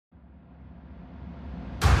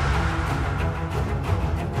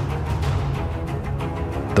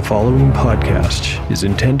The following podcast is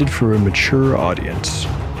intended for a mature audience.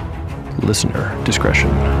 Listener discretion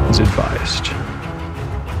is advised.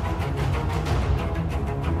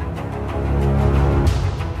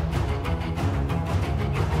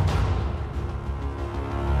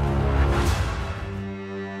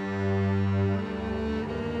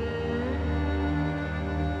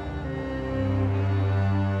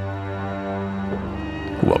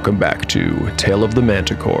 Welcome back to Tale of the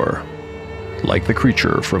Manticore. Like the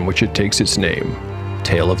creature from which it takes its name,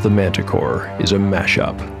 Tale of the Manticore is a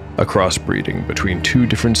mashup, a crossbreeding between two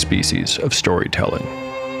different species of storytelling.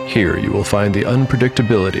 Here you will find the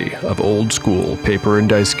unpredictability of old-school paper and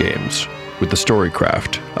dice games with the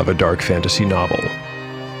storycraft of a dark fantasy novel.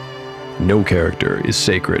 No character is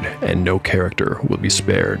sacred, and no character will be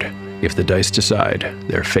spared if the dice decide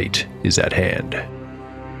their fate is at hand.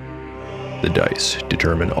 The dice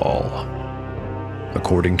determine all.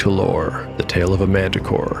 According to lore, the tale of a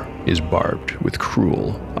manticore is barbed with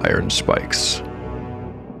cruel iron spikes.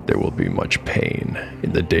 There will be much pain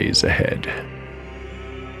in the days ahead.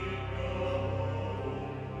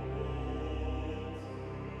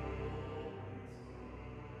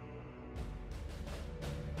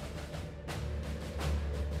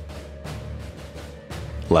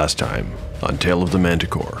 Last time on Tale of the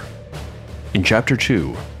Manticore. In Chapter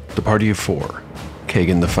 2, the party of four,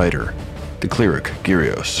 Kagan the fighter, the cleric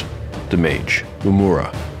Gyrios, the mage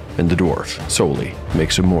Umura, and the dwarf Soli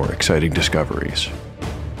make some more exciting discoveries.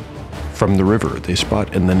 From the river, they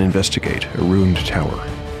spot and then investigate a ruined tower.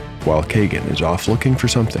 While Kagan is off looking for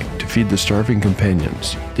something to feed the starving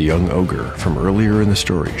companions, the young ogre from earlier in the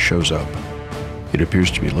story shows up. It appears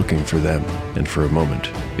to be looking for them, and for a moment,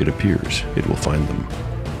 it appears it will find them.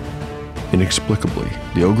 Inexplicably,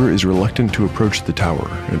 the ogre is reluctant to approach the tower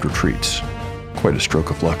and retreats. Quite a stroke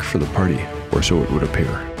of luck for the party, or so it would appear.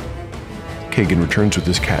 Kagan returns with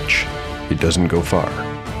his catch. It doesn't go far,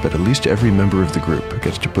 but at least every member of the group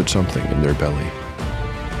gets to put something in their belly.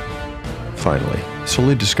 Finally,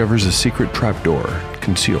 Soli discovers a secret trapdoor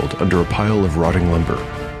concealed under a pile of rotting lumber.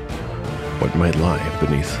 What might lie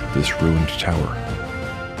beneath this ruined tower?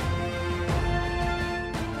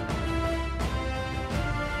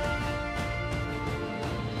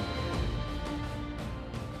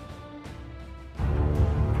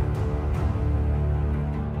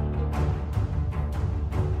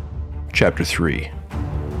 Chapter 3,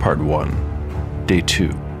 Part 1, Day 2,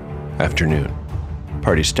 Afternoon.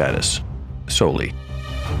 Party status: Soli,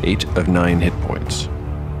 8 of 9 hit points.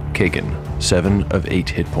 Kagan, 7 of 8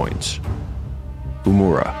 hit points.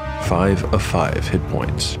 Umura, 5 of 5 hit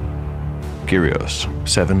points. Gyrios,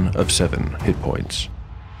 7 of 7 hit points.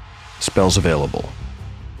 Spells available.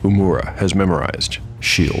 Umura has memorized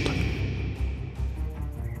Shield.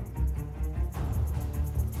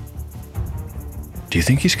 "Do you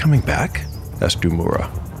think he's coming back?" asked Umura,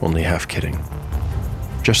 only half kidding.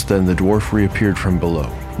 Just then the dwarf reappeared from below,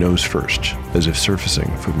 nose first, as if surfacing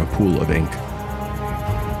from a pool of ink.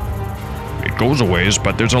 "It goes a ways,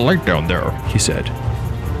 but there's a light down there," he said.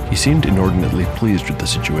 He seemed inordinately pleased with the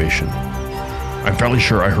situation. "I'm fairly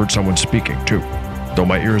sure I heard someone speaking, too, though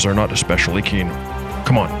my ears are not especially keen.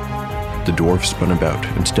 Come on." The dwarf spun about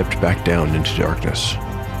and stepped back down into darkness,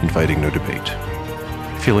 inviting no debate.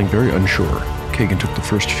 Feeling very unsure, Kagan took the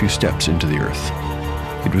first few steps into the earth.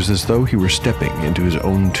 It was as though he were stepping into his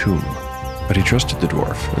own tomb, but he trusted the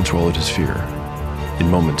dwarf and swallowed his fear. In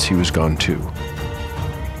moments, he was gone too.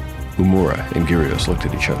 Umura and Gyrios looked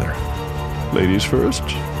at each other. "Ladies first?"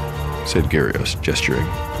 said Gyrios, gesturing.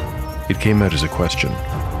 It came out as a question.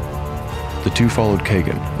 The two followed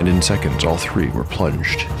Kagan, and in seconds all three were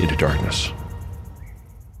plunged into darkness.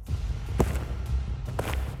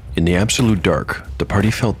 In the absolute dark, the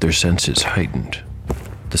party felt their senses heightened.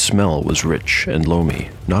 The smell was rich and loamy,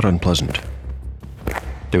 not unpleasant.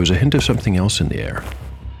 There was a hint of something else in the air.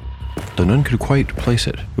 Though none could quite place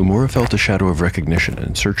it, Umura felt a shadow of recognition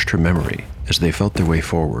and searched her memory as they felt their way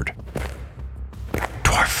forward.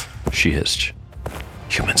 "Dwarf," she hissed.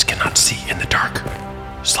 "Humans cannot see in the dark.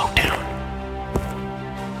 Slow down."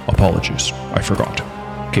 "Apologies, I forgot,"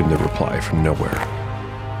 came the reply from nowhere.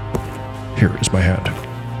 "Here is my hand."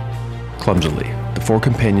 Clumsily, the four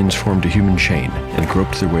companions formed a human chain and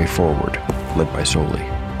groped their way forward, led by Soli.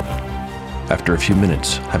 After a few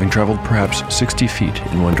minutes, having traveled perhaps 60 feet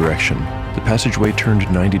in one direction, the passageway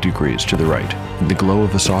turned 90 degrees to the right, and the glow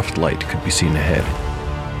of a soft light could be seen ahead.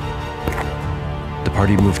 The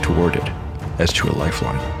party moved toward it, as to a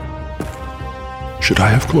lifeline. "Should I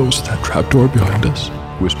have closed that trapdoor behind us?"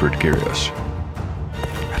 whispered Gyrios.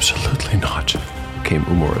 "Absolutely not," came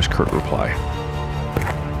Umura's curt reply.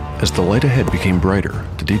 As the light ahead became brighter,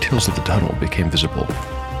 the details of the tunnel became visible.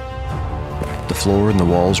 The floor and the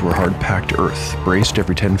walls were hard-packed earth, braced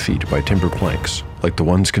every 10 feet by timber planks, like the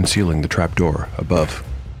ones concealing the trapdoor above.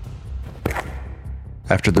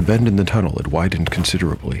 After the bend in the tunnel, it widened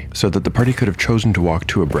considerably, so that the party could have chosen to walk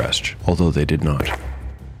two abreast, although they did not.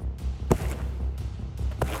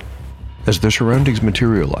 As their surroundings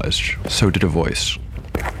materialized, so did a voice,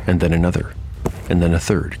 and then another, and then a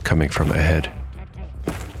third coming from ahead.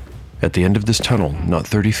 At the end of this tunnel, not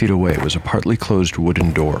 30 feet away, was a partly closed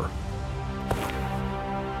wooden door.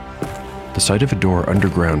 The sight of a door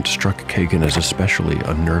underground struck Kagan as especially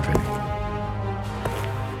unnerving.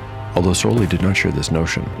 Although Soli did not share this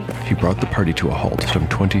notion, he brought the party to a halt some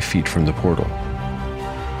 20 feet from the portal.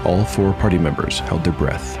 All 4 party members held their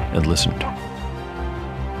breath and listened.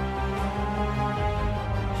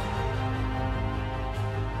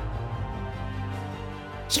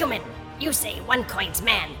 Human, you say 1 coin's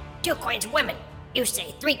man, 2 coins women. You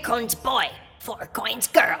say 3 coins boy, 4 coins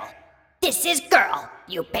girl. This is girl.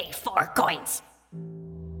 You pay 4 coins.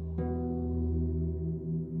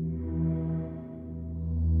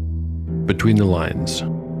 Between the lines.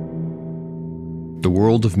 The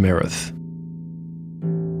World of Marith.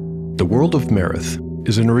 The World of Marith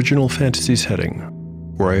is an original fantasy setting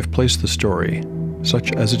where I have placed the story,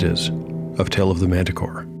 such as it is, of Tale of the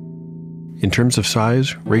Manticore. In terms of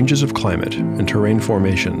size, ranges of climate, and terrain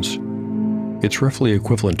formations, it's roughly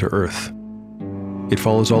equivalent to Earth. It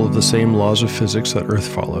follows all of the same laws of physics that Earth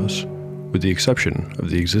follows, with the exception of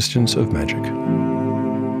the existence of magic.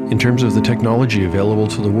 In terms of the technology available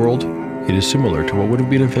to the world, it is similar to what would have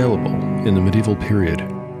been available in the medieval period.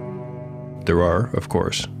 There are, of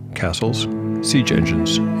course, castles, siege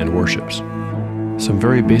engines, and warships. Some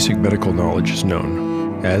very basic medical knowledge is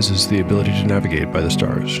known, as is the ability to navigate by the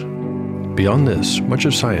stars. Beyond this, much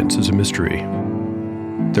of science is a mystery.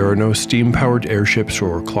 There are no steam-powered airships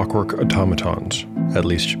or clockwork automatons, at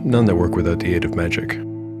least none that work without the aid of magic.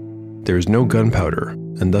 There is no gunpowder,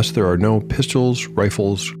 and thus there are no pistols,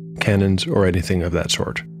 rifles, cannons, or anything of that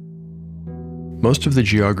sort. Most of the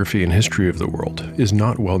geography and history of the world is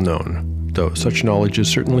not well known, though such knowledge is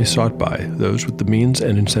certainly sought by those with the means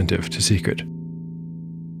and incentive to seek it.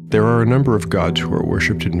 There are a number of gods who are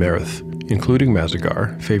worshipped in Marith, including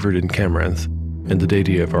Mazagar, favored in Camranth, and the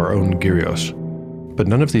deity of our own Gyrios. But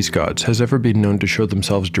none of these gods has ever been known to show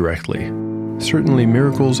themselves directly. Certainly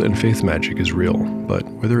miracles and faith magic is real, but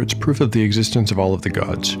whether it's proof of the existence of all of the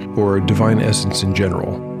gods, or a divine essence in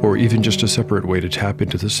general, or even just a separate way to tap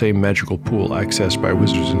into the same magical pool accessed by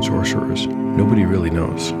wizards and sorcerers, nobody really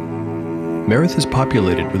knows. Marith is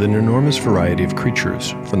populated with an enormous variety of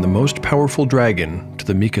creatures, from the most powerful dragon to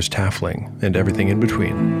the meekest halfling, and everything in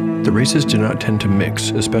between. The races do not tend to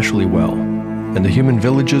mix especially well, and the human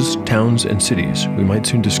villages, towns, and cities we might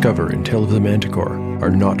soon discover in Tale of the Manticore are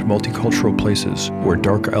not multicultural places where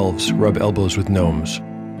dark elves rub elbows with gnomes.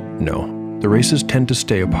 No, the races tend to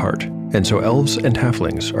stay apart, and so elves and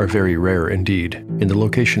halflings are very rare indeed, in the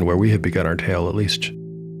location where we have begun our tale at least.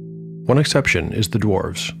 One exception is the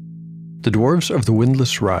dwarves. The dwarves of the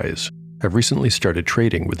Windless Rise have recently started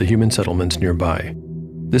trading with the human settlements nearby.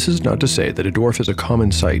 This is not to say that a dwarf is a common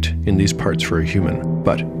sight in these parts for a human,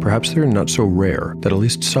 but perhaps they're not so rare that at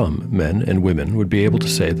least some men and women would be able to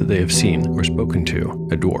say that they have seen or spoken to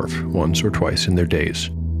a dwarf once or twice in their days.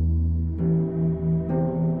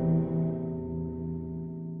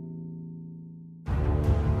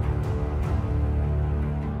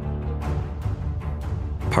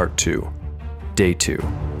 Part 2. Day 2.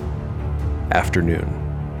 Afternoon.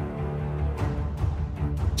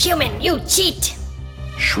 Human, you cheat!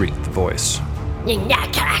 Shrieked the voice.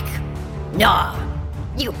 No,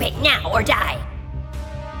 you pay now or die.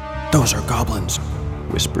 Those are goblins,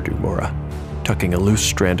 whispered Umura, tucking a loose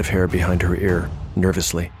strand of hair behind her ear.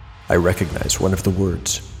 Nervously, I recognized one of the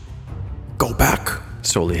words. Go back,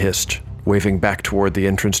 Soli hissed, waving back toward the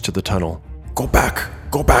entrance to the tunnel. Go back,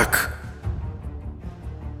 go back.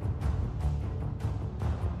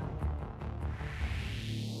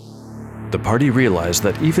 The party realized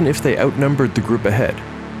that even if they outnumbered the group ahead,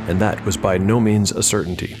 and that was by no means a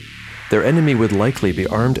certainty, their enemy would likely be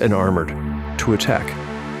armed and armored. To attack,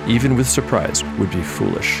 even with surprise, would be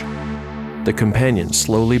foolish. The companions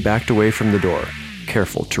slowly backed away from the door,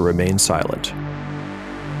 careful to remain silent.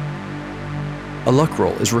 A luck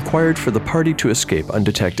roll is required for the party to escape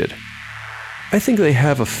undetected. I think they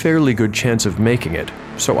have a fairly good chance of making it,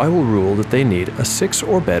 so I will rule that they need a 6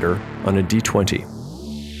 or better on a d20.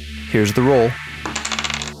 Here's the roll.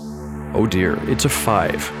 Oh dear, it's a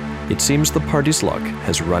 5. It seems the party's luck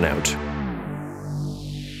has run out.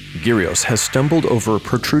 Gyrios has stumbled over a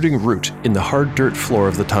protruding root in the hard dirt floor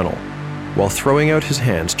of the tunnel. While throwing out his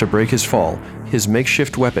hands to break his fall, his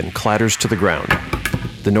makeshift weapon clatters to the ground.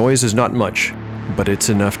 The noise is not much, but it's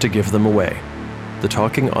enough to give them away. The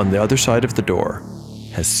talking on the other side of the door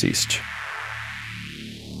has ceased.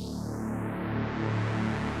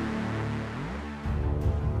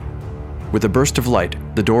 With a burst of light,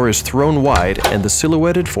 the door is thrown wide and the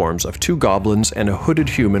silhouetted forms of 2 goblins and a hooded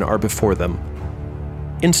human are before them.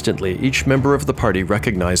 Instantly, each member of the party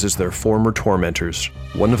recognizes their former tormentors.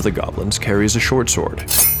 One of the goblins carries a short sword.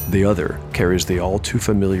 The other carries the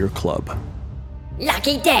all-too-familiar club.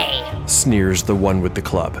 Lucky day. Sneers the one with the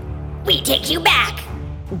club. We take you back.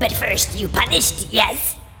 But first you punished,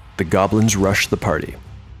 yes? The goblins rush the party.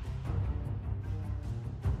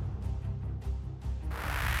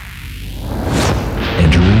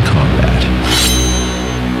 Entering combat.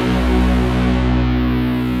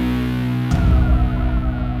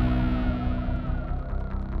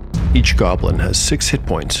 Each goblin has 6 hit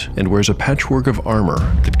points and wears a patchwork of armor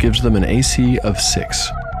that gives them an AC of 6.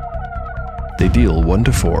 They deal 1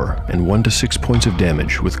 to 4 and 1 to 6 points of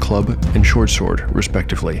damage with club and short sword,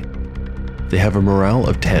 respectively. They have a morale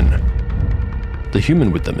of 10. The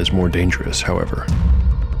human with them is more dangerous, however.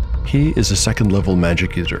 He is a 2nd-level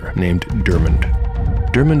magic user named Dermond.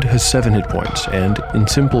 Dermond has 7 hit points and, in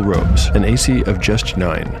simple robes, an AC of just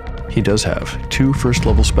 9. He does have 2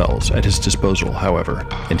 first-level spells at his disposal, however,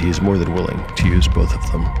 and he is more than willing to use both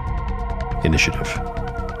of them. Initiative.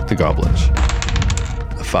 The goblins.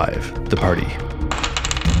 A 5. The party.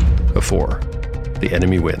 A 4. The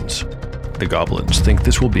enemy wins. The goblins think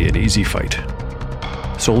this will be an easy fight.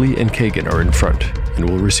 Sully and Kagan are in front and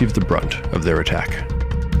will receive the brunt of their attack.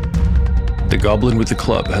 The goblin with the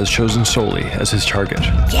club has chosen Sully as his target.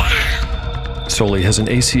 Yeah! Sully has an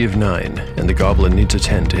AC of 9, and the goblin needs a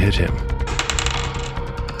 10 to hit him.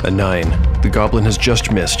 A 9. The goblin has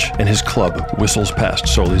just missed, and his club whistles past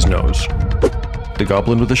Sully's nose. The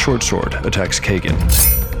goblin with the short sword attacks Kagan.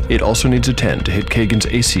 It also needs a 10 to hit Kagan's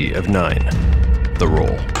AC of 9. The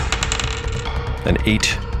roll. An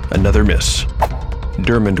 8. Another miss.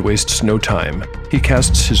 Dermond wastes no time. He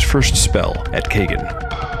casts his first spell at Kagan.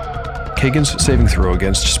 Kagan's saving throw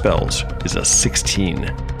against spells is a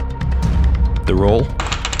 16. The roll?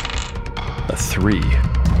 A 3.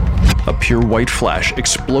 A pure white flash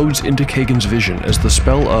explodes into Kagan's vision as the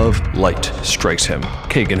spell of light strikes him.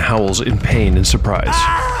 Kagan howls in pain and surprise.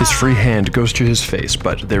 His free hand goes to his face,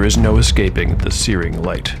 but there is no escaping the searing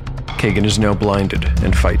light. Kagan is now blinded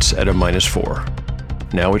and fights at a -4.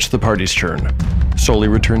 Now it's the party's turn. Sully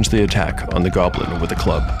returns the attack on the goblin with a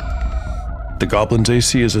club. The goblin's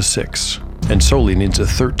AC is a 6, and Sully needs a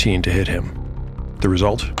 13 to hit him. The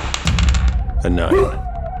result? A 9.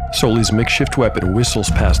 Sully's makeshift weapon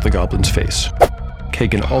whistles past the goblin's face.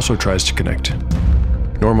 Kagan also tries to connect.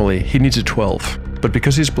 Normally, he needs a 12, but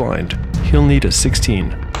because he's blind, he'll need a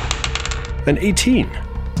 16. An 18!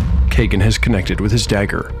 Kagan has connected with his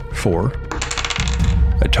dagger for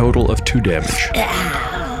a total of 2 damage.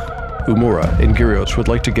 Umura and Gyrios would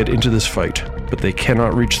like to get into this fight, but they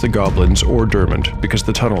cannot reach the goblins or Dermond because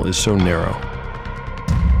the tunnel is so narrow.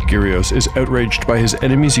 Gyrios is outraged by his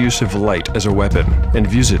enemy's use of light as a weapon and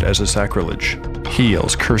views it as a sacrilege. He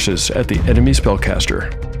yells curses at the enemy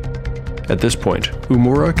spellcaster. At this point,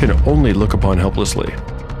 Umura can only look upon helplessly.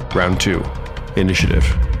 Round 2. Initiative.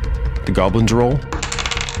 The goblins roll?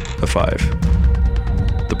 A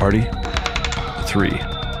 5. The party? A 3.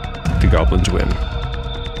 The goblins win.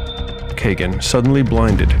 Kagan, suddenly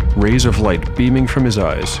blinded, rays of light beaming from his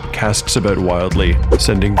eyes, casts about wildly,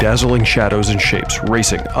 sending dazzling shadows and shapes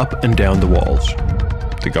racing up and down the walls.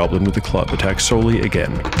 The goblin with the club attacks Sully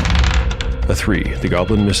again. A 3. The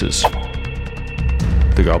goblin misses.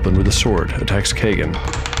 The goblin with the sword attacks Kagan.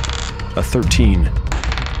 A 13.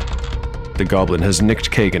 The goblin has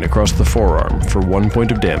nicked Kagan across the forearm for 1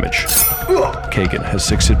 point of damage. Kagan has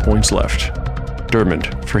 6 hit points left.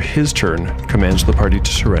 Dermond, for his turn, commands the party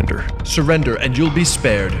to surrender. Surrender and you'll be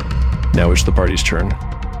spared. Now it's the party's turn.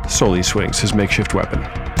 Sully swings his makeshift weapon.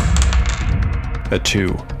 A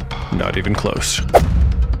 2. Not even close.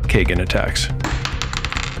 Kagan attacks.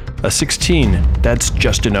 A 16. That's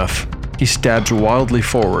just enough. He stabs wildly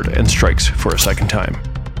forward and strikes for a second time.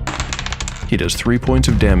 He does 3 points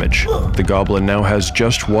of damage. The goblin now has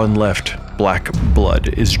just 1 left. Black blood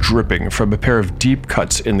is dripping from a pair of deep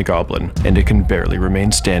cuts in the goblin, and it can barely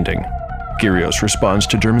remain standing. Gyrios responds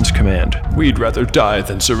to Dermond's command. We'd rather die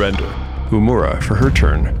than surrender. Umura, for her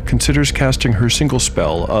turn, considers casting her single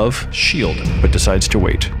spell of Shield, but decides to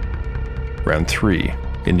wait. Round 3.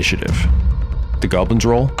 Initiative. The goblins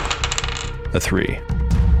roll? A 3.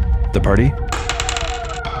 The party?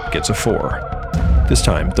 Gets a 4. This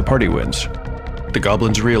time, the party wins. The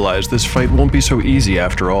goblins realize this fight won't be so easy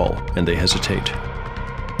after all, and they hesitate.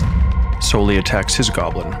 Soli attacks his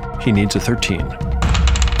goblin. He needs a 13.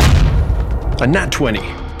 A nat 20!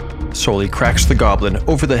 Soli cracks the goblin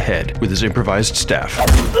over the head with his improvised staff.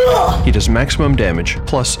 He does maximum damage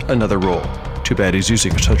plus another roll. Too bad he's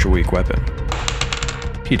using such a weak weapon.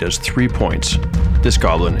 He does 3 points. This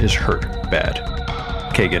goblin is hurt bad.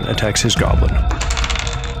 Kagan attacks his goblin.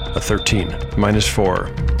 A 13, minus 4.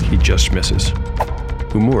 He just misses.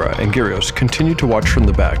 Umura and Gyrios continue to watch from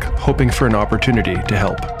the back, hoping for an opportunity to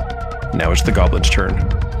help. Now it's the goblin's turn.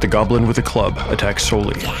 The goblin with a club attacks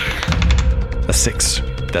Soli. A 6.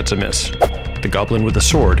 That's a miss. The goblin with a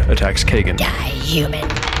sword attacks Kagan. Die, human.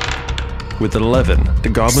 With an 11, the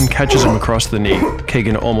goblin catches him across the knee.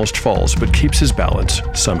 Kagan almost falls, but keeps his balance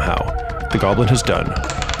somehow. The goblin has done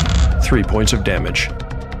 3 points of damage.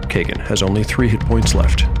 Kagan has only 3 hit points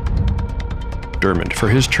left. Dermot, for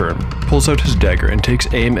his turn, pulls out his dagger and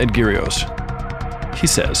takes aim at Gyrios. He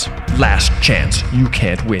says, Last chance. You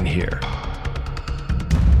can't win here.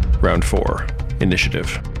 Round 4.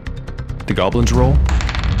 Initiative. The goblins roll.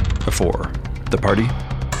 A 4. The party.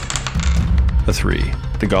 A 3.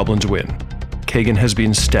 The goblins win. Kagan has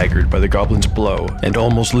been staggered by the goblin's blow and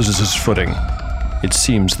almost loses his footing. It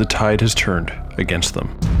seems the tide has turned against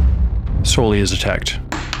them. Soli is attacked.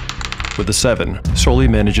 With a 7, Soli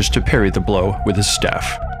manages to parry the blow with his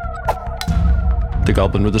staff. The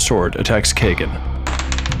goblin with the sword attacks Kagan.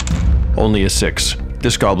 Only a 6.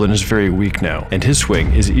 This goblin is very weak now, and his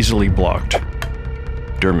swing is easily blocked.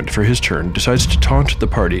 Dermot, for his turn, decides to taunt the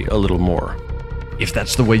party a little more. If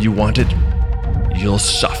that's the way you want it, you'll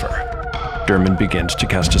suffer. Dermot begins to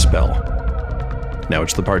cast a spell. Now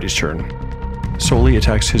it's the party's turn. Soli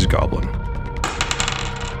attacks his goblin.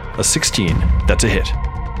 A 16, that's a hit.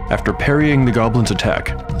 After parrying the goblin's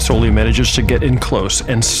attack, Soli manages to get in close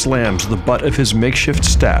and slams the butt of his makeshift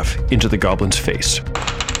staff into the goblin's face.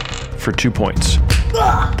 For 2 points.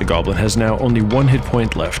 The goblin has now only 1 hit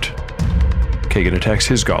point left. Kagan attacks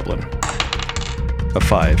his goblin. A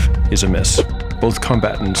 5 is a miss. Both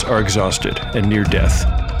combatants are exhausted and near death.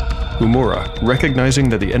 Umura, recognizing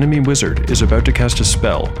that the enemy wizard is about to cast a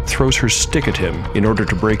spell, throws her stick at him in order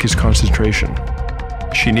to break his concentration.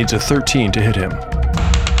 She needs a 13 to hit him.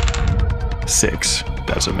 6,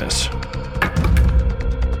 that's a miss.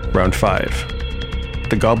 Round 5.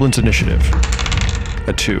 The goblin's initiative.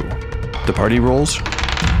 A 2. The party rolls.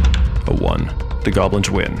 A 1. The goblins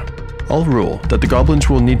win. I'll rule that the goblins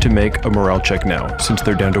will need to make a morale check now, since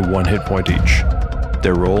they're down to 1 hit point each.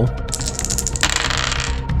 Their roll.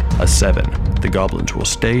 A 7. The goblins will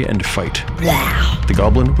stay and fight. The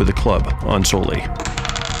goblin with a club on Soli.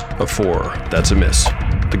 A 4. That's a miss.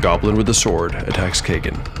 The goblin with a sword attacks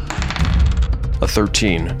Kagan. A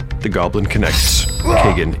 13. The goblin connects.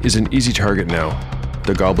 Kagan is an easy target now.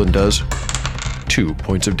 The goblin does 2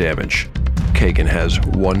 points of damage. Kagan has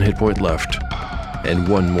 1 hit point left, and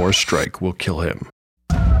 1 more strike will kill him.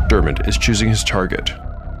 Dermot is choosing his target.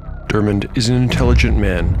 Dermot is an intelligent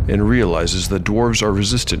man and realizes that dwarves are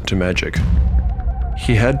resistant to magic.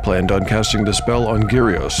 He had planned on casting the spell on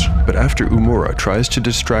Gyrios, but after Umura tries to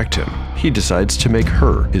distract him, he decides to make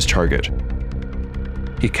her his target.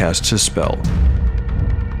 He casts his spell.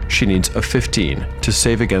 She needs a 15 to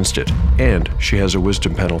save against it, and she has a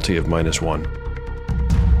wisdom penalty of -1.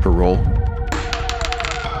 Her roll?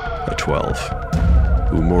 A 12.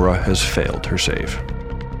 Umura has failed her save.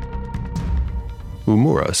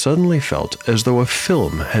 Umura suddenly felt as though a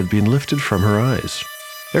film had been lifted from her eyes.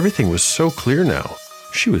 Everything was so clear now.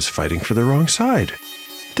 She was fighting for the wrong side.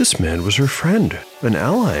 This man was her friend, an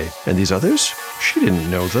ally, and these others? She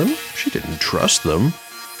didn't know them. She didn't trust them.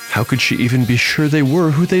 How could she even be sure they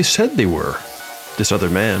were who they said they were? This other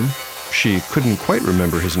man, she couldn't quite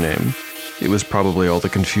remember his name. It was probably all the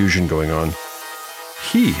confusion going on.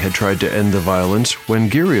 He had tried to end the violence when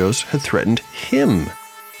Gyrios had threatened him.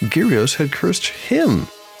 Gyrios had cursed him.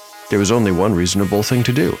 There was only one reasonable thing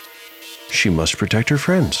to do. She must protect her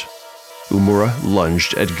friends. Umura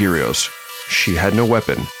lunged at Gyrios. She had no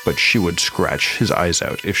weapon, but she would scratch his eyes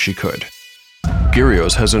out if she could.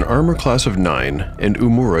 Gyrios has an armor class of 9, and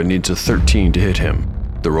Umura needs a 13 to hit him.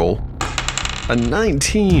 The roll? A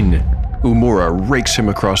 19! Umura rakes him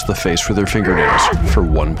across the face with her fingernails for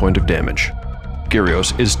 1 point of damage.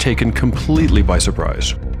 Gyrios is taken completely by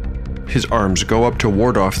surprise. His arms go up to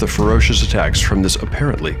ward off the ferocious attacks from this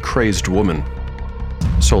apparently crazed woman.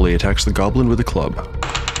 Soli attacks the goblin with a club.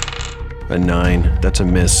 A 9, that's a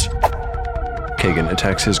miss. Kagan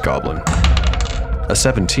attacks his goblin. A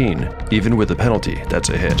 17, even with a penalty, that's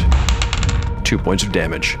a hit. 2 points of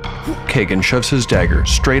damage. Kagan shoves his dagger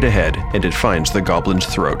straight ahead and it finds the goblin's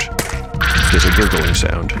throat. There's a gurgling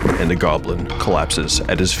sound, and the goblin collapses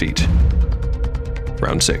at his feet.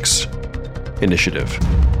 Round 6. Initiative.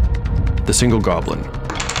 The single goblin.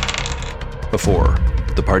 A 4.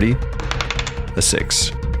 The party. A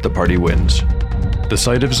 6. The party wins. The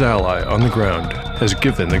sight of his ally on the ground has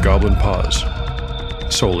given the goblin pause.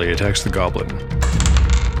 Soli attacks the goblin.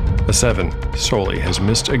 A 7. Soli has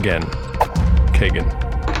missed again. Kagan.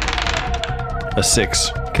 A 6.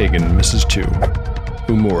 Kagan misses 2.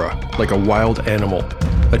 Umura, like a wild animal,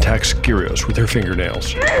 attacks Gyrios with her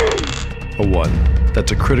fingernails. A 1.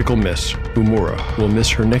 That's a critical miss. Umura will miss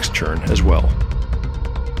her next turn as well.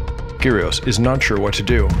 Gyrios is not sure what to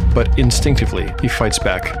do, but instinctively he fights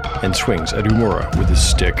back and swings at Umura with his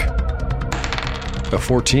stick. A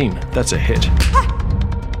 14. That's a hit.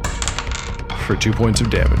 For 2 points of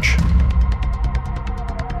damage.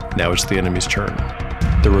 Now it's the enemy's turn.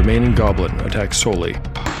 The remaining goblin attacks Soli.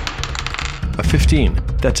 A 15.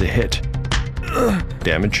 That's a hit.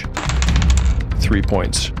 Damage. 3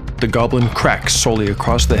 points. The goblin cracks Soli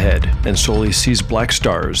across the head, and Soli sees black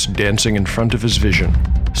stars dancing in front of his vision.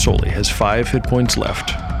 Soli has 5 hit points left.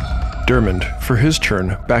 Dermond, for his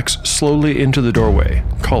turn, backs slowly into the doorway,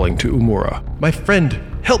 calling to Umura. My friend,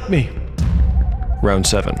 help me! Round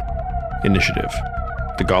 7. Initiative.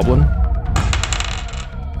 The goblin.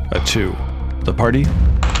 A 2. The party.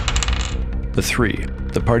 A 3.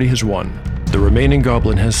 The party has won. The remaining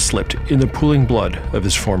goblin has slipped in the pooling blood of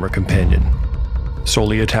his former companion.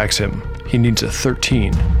 Soli attacks him. He needs a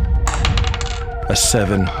 13. A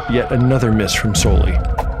 7. Yet another miss from Soli.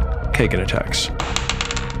 Kagan attacks.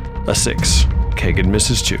 A 6. Kagan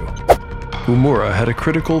misses 2. Umura had a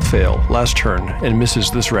critical fail last turn and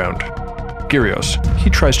misses this round. Gyrios, he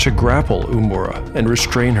tries to grapple Umura and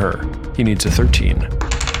restrain her. He needs a 13.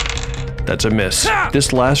 That's a miss.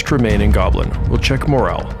 This last remaining goblin will check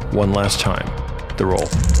morale one last time. The roll.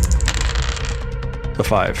 A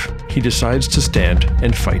 5. He decides to stand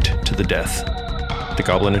and fight to the death. The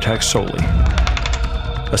goblin attacks Soli.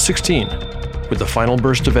 A 16. With the final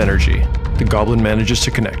burst of energy, the goblin manages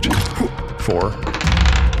to connect. 4.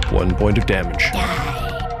 1 point of damage.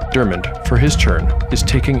 Dermond, for his turn, is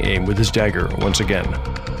taking aim with his dagger once again.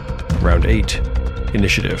 Round 8.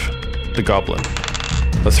 Initiative. The goblin.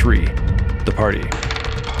 A 3. The party.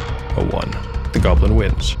 A 1. The goblin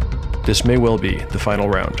wins. This may well be the final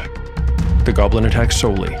round. The goblin attacks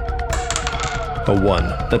Soli. A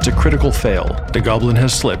 1. That's a critical fail. The goblin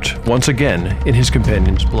has slipped, once again, in his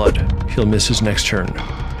companion's blood. He'll miss his next turn.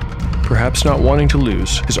 Perhaps not wanting to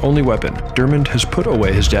lose his only weapon, Dermond has put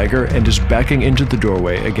away his dagger and is backing into the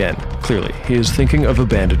doorway again. Clearly, he is thinking of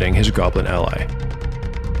abandoning his goblin ally.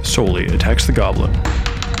 Soli attacks the goblin.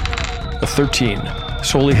 A 13.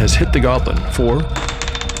 Soli has hit the goblin for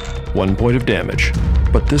 1 point of damage,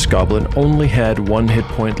 but this goblin only had 1 hit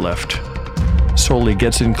point left. Soli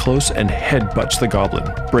gets in close and headbutts the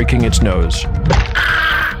goblin, breaking its nose.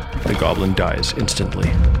 The goblin dies instantly.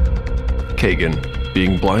 Kagan,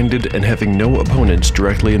 being blinded and having no opponents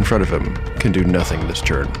directly in front of him, can do nothing this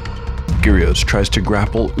turn. Gyrios tries to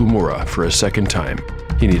grapple Umura for a second time.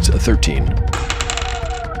 He needs a 13.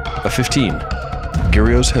 A 15.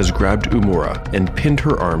 Gyrios has grabbed Umura and pinned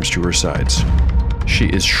her arms to her sides. She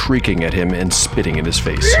is shrieking at him and spitting in his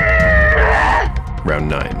face. Round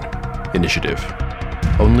 9. Initiative.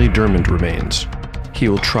 Only Dermond remains. He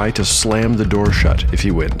will try to slam the door shut if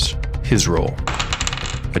he wins. His roll.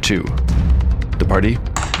 A 2. The party.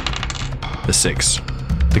 A 6.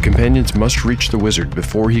 The companions must reach the wizard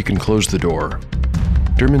before he can close the door.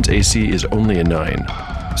 Dermond's AC is only a 9,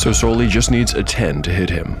 so Soli just needs a 10 to hit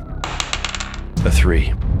him. A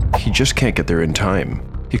 3. He just can't get there in time.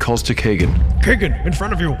 He calls to Kagan. Kagan, in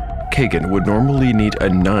front of you! Kagan would normally need a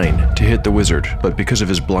 9 to hit the wizard, but because of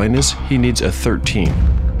his blindness, he needs a 13.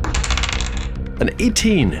 An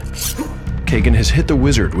 18! Kagan has hit the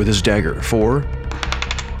wizard with his dagger for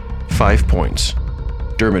 5 points.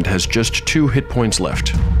 Dermond has just 2 hit points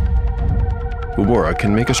left. Umura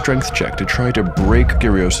can make a strength check to try to break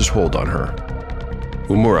Gyrios' hold on her.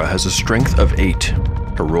 Umura has a strength of 8.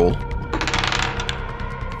 Her roll.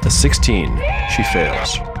 A 16. She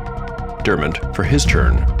fails. Dermond, for his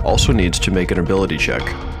turn, also needs to make an ability check.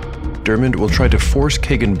 Dermond will try to force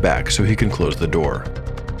Kagan back so he can close the door.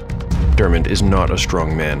 Dermond is not a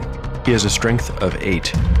strong man. He has a strength of 8.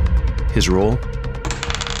 His roll?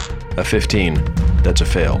 A 15. That's a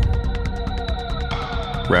fail.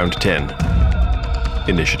 Round 10.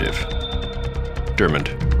 Initiative. Dermond.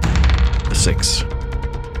 A 6.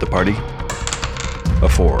 The party? A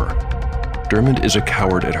 4. Dermond is a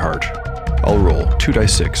coward at heart. I'll roll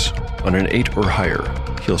 2d6. On an 8 or higher,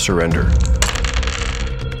 he'll surrender.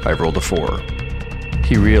 I've rolled a 4.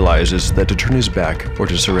 He realizes that to turn his back or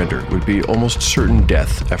to surrender would be almost certain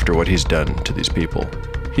death after what he's done to these people.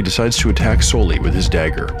 He decides to attack Soli with his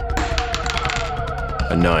dagger.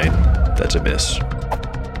 A 9, that's a miss.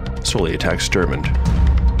 Soli attacks Dermond.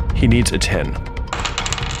 He needs a 10.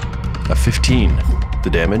 A 15, the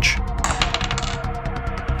damage?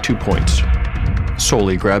 2 points.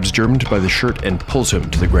 Soli grabs Dermond by the shirt and pulls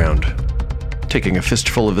him to the ground. Taking a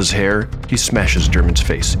fistful of his hair, he smashes Dermond's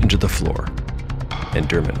face into the floor. And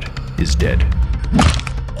Dermond is dead.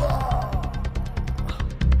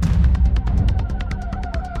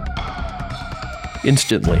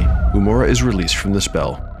 Instantly, Umura is released from the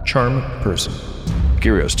spell. Charm Person.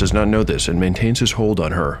 Gyrios does not know this and maintains his hold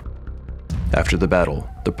on her. After the battle,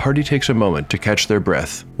 the party takes a moment to catch their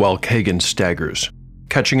breath while Kagan staggers,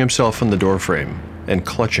 catching himself on the doorframe and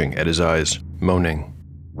clutching at his eyes, moaning.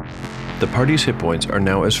 The party's hit points are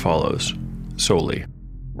now as follows. Soli,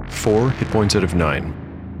 4 hit points out of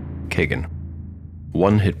 9. Kagan,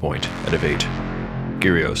 1 hit point out of 8.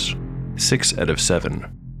 Gyrios, 6 out of 7.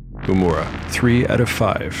 Umura, 3 out of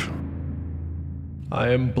 5. I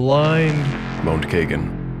am blind, moaned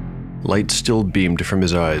Kagan. Light still beamed from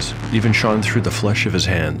his eyes, even shone through the flesh of his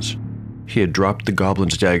hands. He had dropped the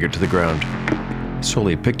goblin's dagger to the ground.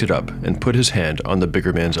 Soli picked it up and put his hand on the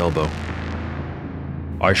bigger man's elbow.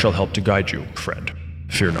 I shall help to guide you, friend.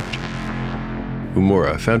 Fear not.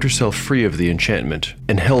 Umura found herself free of the enchantment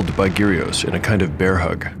and held by Gyrios in a kind of bear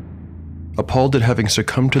hug. Appalled at having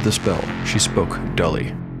succumbed to the spell, she spoke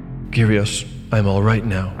dully. Gyrios, I'm all right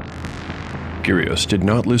now. Gyrios did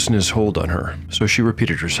not loosen his hold on her, so she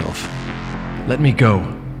repeated herself. Let me go,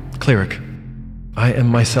 cleric. I am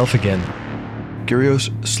myself again.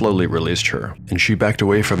 Gyrios slowly released her, and she backed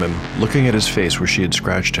away from him, looking at his face where she had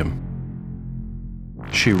scratched him.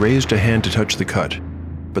 She raised a hand to touch the cut,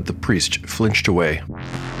 but the priest flinched away.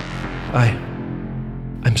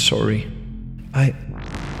 I'm sorry.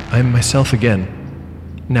 I'm myself again.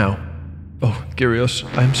 Now. Oh, Gyrios,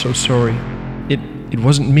 I'm so sorry. It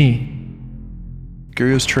wasn't me.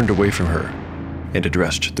 Gyrios turned away from her and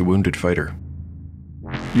addressed the wounded fighter.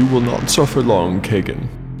 You will not suffer long, Kagan.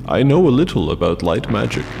 I know a little about light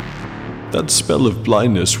magic. That spell of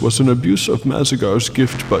blindness was an abuse of Mazigar's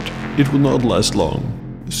gift, but it will not last long.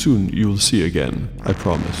 Soon you will see again, I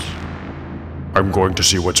promise. I'm going to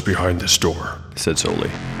see what's behind this door, said Soli,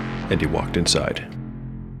 and he walked inside.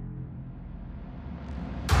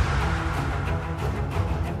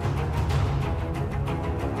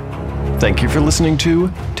 Thank you for listening to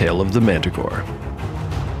Tale of the Manticore.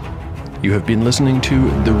 You have been listening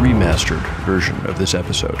to the remastered version of this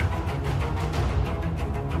episode.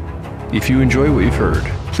 If you enjoy what you've heard,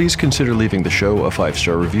 please consider leaving the show a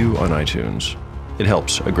 5-star review on iTunes. It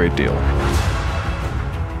helps a great deal.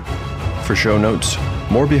 For show notes,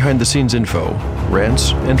 more behind-the-scenes info,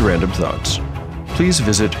 rants, and random thoughts, please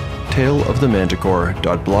visit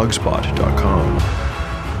taleofthemanticore.blogspot.com.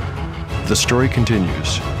 The story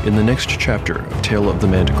continues in the next chapter of Tale of the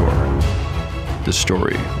Manticore, the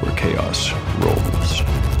story where chaos rolls.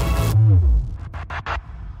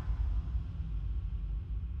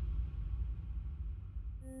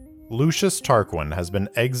 Lucius Tarquin has been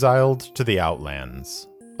exiled to the Outlands,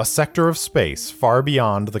 a sector of space far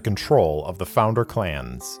beyond the control of the founder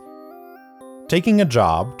clans. Taking a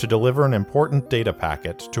job to deliver an important data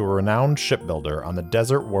packet to a renowned shipbuilder on the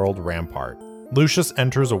desert world Rampart, Lucius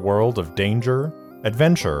enters a world of danger,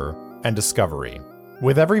 adventure, and discovery.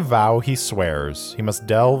 With every vow he swears, he must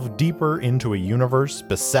delve deeper into a universe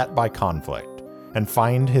beset by conflict and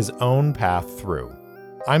find his own path through.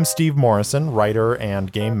 I'm Steve Morrison, writer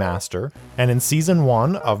and game master, and in Season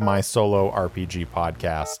 1 of my solo RPG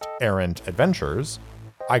podcast, Errant Adventures,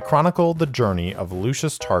 I chronicle the journey of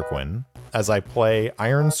Lucius Tarquin as I play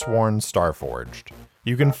Ironsworn Starforged.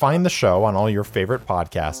 You can find the show on all your favorite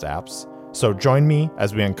podcast apps, so join me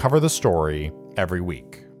as we uncover the story every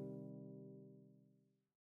week.